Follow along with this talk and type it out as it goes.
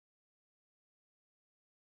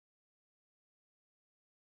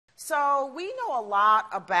So we know a lot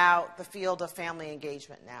about the field of family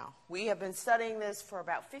engagement now. We have been studying this for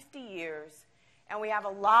about 50 years, and we have a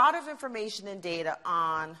lot of information and data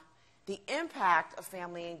on the impact of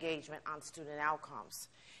family engagement on student outcomes.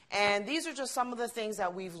 And these are just some of the things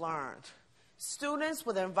that we've learned. Students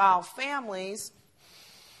with involved families,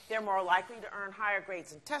 they're more likely to earn higher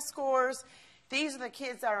grades and test scores. These are the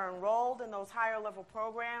kids that are enrolled in those higher level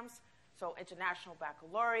programs, so International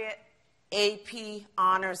Baccalaureate, AP,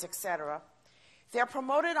 honors, etc. They're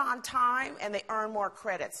promoted on time and they earn more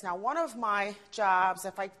credits. Now, one of my jobs,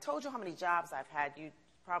 if I told you how many jobs I've had, you'd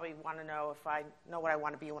probably want to know if I know what I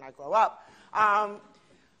want to be when I grow up.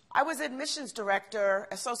 I was admissions director,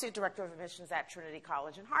 associate director of admissions at Trinity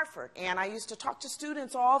College in Hartford, and I used to talk to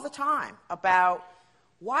students all the time about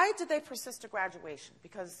why did they persist to graduation?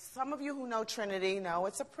 Because some of you who know Trinity know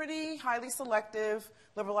it's a pretty highly selective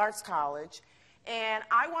liberal arts college. And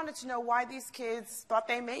I wanted to know why these kids thought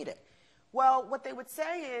they made it. Well, what they would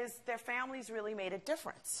say is their families really made a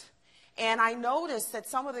difference. And I noticed that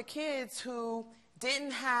some of the kids who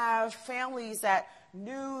didn't have families that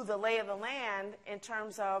knew the lay of the land in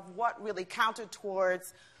terms of what really counted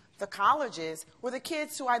towards the colleges were the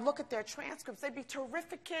kids who I'd look at their transcripts. They'd be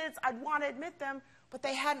terrific kids. I'd want to admit them, but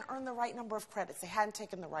they hadn't earned the right number of credits. They hadn't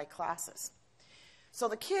taken the right classes. So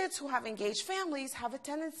the kids who have engaged families have a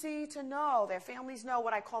tendency to know, their families know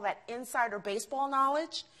what I call that insider baseball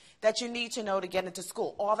knowledge that you need to know to get into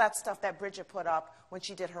school. All that stuff that Bridget put up when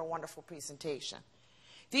she did her wonderful presentation.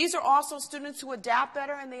 These are also students who adapt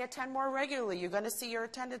better and they attend more regularly. You're going to see your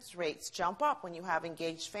attendance rates jump up when you have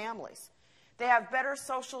engaged families. They have better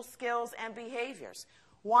social skills and behaviors.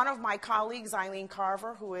 One of my colleagues, Eileen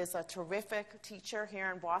Carver, who is a terrific teacher here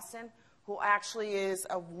in Boston, who actually is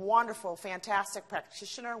a wonderful, fantastic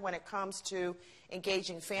practitioner when it comes to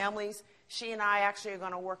engaging families. She and I actually are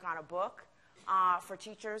going to work on a book for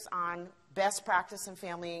teachers on best practice in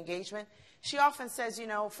family engagement. She often says, you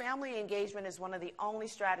know, family engagement is one of the only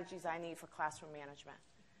strategies I need for classroom management.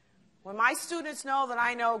 When my students know that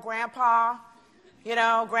I know grandpa, you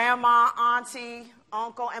know, grandma, auntie,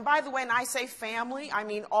 uncle, and by the way, when I say family, I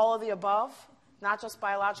mean all of the above, not just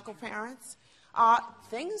biological parents.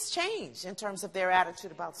 Things change in terms of their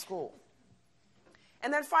attitude about school.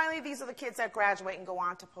 And then finally, these are the kids that graduate and go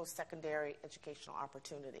on to post-secondary educational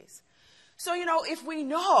opportunities. So, you know, if we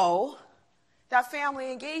know that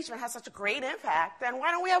family engagement has such a great impact, then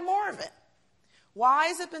why don't we have more of it? Why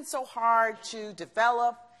has it been so hard to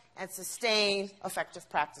develop and sustain effective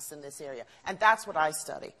practice in this area? And that's what I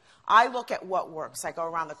study. I look at what works. I go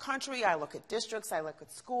around the country, I look at districts, I look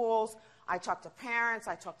at schools, I talk to parents,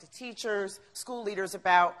 I talk to teachers, school leaders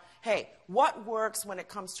about, hey, what works when it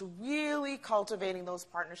comes to really cultivating those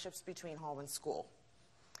partnerships between home and school?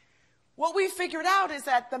 What we figured out is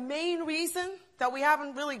that the main reason that we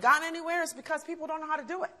haven't really gotten anywhere is because people don't know how to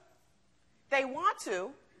do it. They want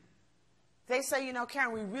to. They say, you know,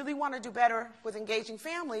 Karen, we really want to do better with engaging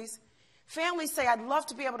families. Families say, I'd love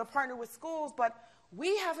to be able to partner with schools, but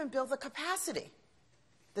we haven't built the capacity,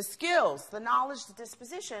 the skills, the knowledge, the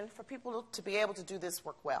disposition for people to be able to do this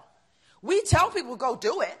work well. We tell people, go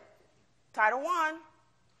do it. Title I,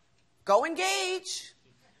 go engage,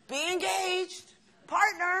 be engaged,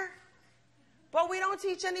 partner. But we don't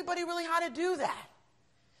teach anybody really how to do that.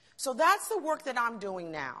 So that's the work that I'm doing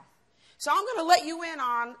now. So I'm going to let you in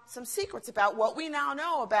on some secrets about what we now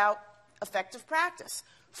know about effective practice.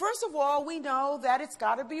 First of all, we know that it's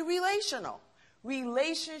got to be relational.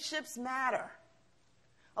 Relationships matter.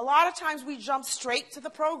 A lot of times we jump straight to the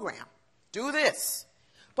program. Do this.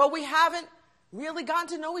 But we haven't really gotten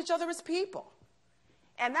to know each other as people.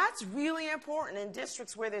 And that's really important in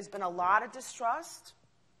districts where there's been a lot of distrust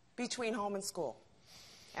between home and school.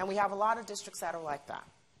 And we have a lot of districts that are like that.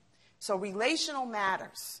 So relational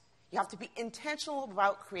matters. You have to be intentional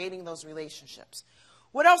about creating those relationships.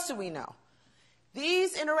 What else do we know?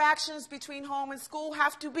 These interactions between home and school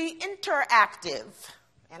have to be interactive.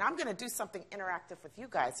 And I'm going to do something interactive with you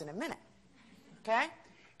guys in a minute. Okay?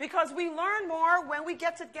 Because we learn more when we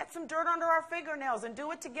get to get some dirt under our fingernails and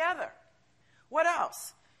do it together. What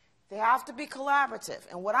else? They have to be collaborative.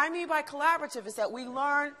 And what I mean by collaborative is that we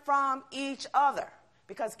learn from each other.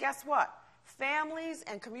 Because guess what? Families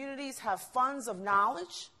and communities have funds of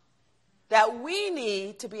knowledge that we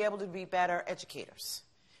need to be able to be better educators.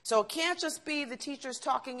 So it can't just be the teachers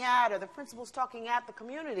talking at or the principals talking at the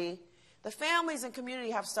community. The families and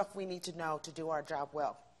community have stuff we need to know to do our job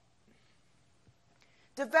well.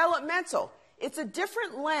 Developmental. It's a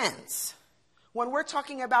different lens when we're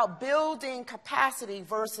talking about building capacity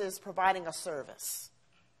versus providing a service.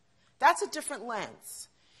 That's a different lens.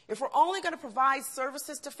 If we're only going to provide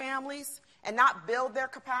services to families and not build their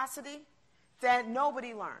capacity, then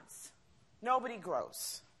nobody learns. Nobody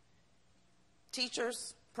grows.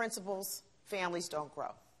 Teachers, principals, families don't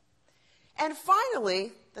grow. And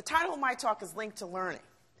finally, the title of my talk is Linked to Learning.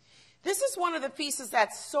 This is one of the pieces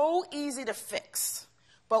that's so easy to fix,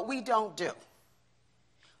 but we don't do.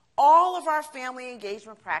 All of our family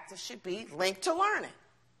engagement practice should be linked to learning.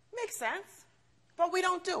 Makes sense, but we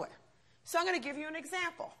don't do it. So I'm going to give you an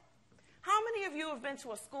example. How many of you have been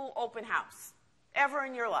to a school open house ever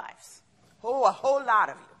in your lives? Oh, a whole lot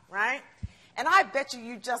of you, right? And I bet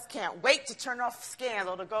you just can't wait to turn off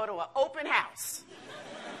Scandal to go to an open house.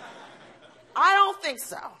 I don't think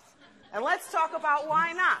so. And let's talk about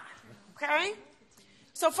why not, okay?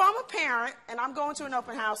 So if I'm a parent and I'm going to an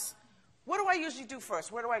open house, what do I usually do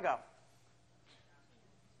first? Where do I go?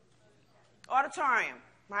 Auditorium,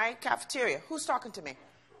 right? Cafeteria. Who's talking to me?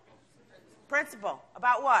 Principal.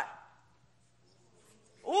 About what?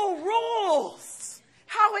 Ooh, rules.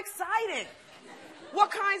 How exciting.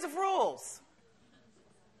 What kinds of rules?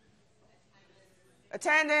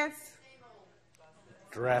 Attendance.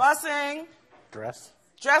 Dress. Busing. Dress.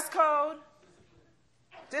 Dress code.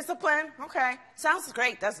 Discipline. Okay. Sounds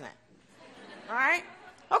great, doesn't it? All right.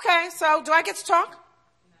 Okay, so do I get to talk?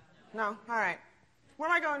 No. All right. Where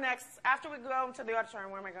am I going next? After we go into the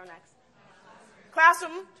auditorium, where am I going next?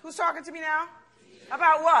 Classroom. Who's talking to me now?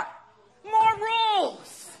 About what? More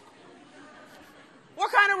rules.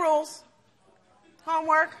 What kind of rules?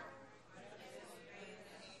 Homework?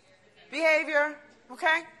 Behavior?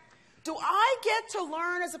 Okay. Do I get to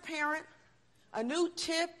learn as a parent a new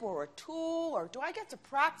tip or a tool, or do I get to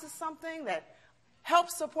practice something that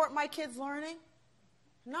helps support my kids' learning?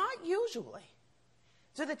 Not usually.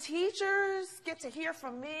 Do the teachers get to hear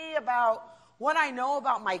from me about what I know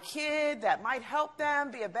about my kid that might help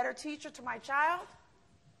them be a better teacher to my child?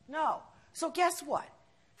 No. So guess what?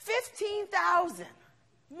 15,000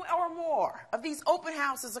 or more of these open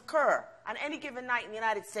houses occur on any given night in the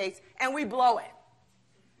United States, and we blow it.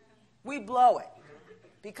 We blow it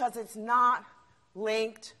because it's not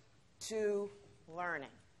linked to learning.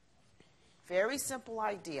 Very simple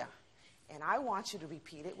idea, and I want you to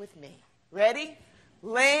repeat it with me. Ready?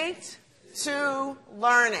 Linked to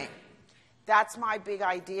learning. That's my big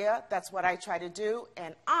idea. That's what I try to do,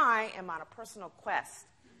 and I am on a personal quest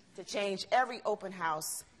to change every open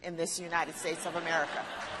house in this United States of America.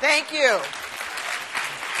 Thank you.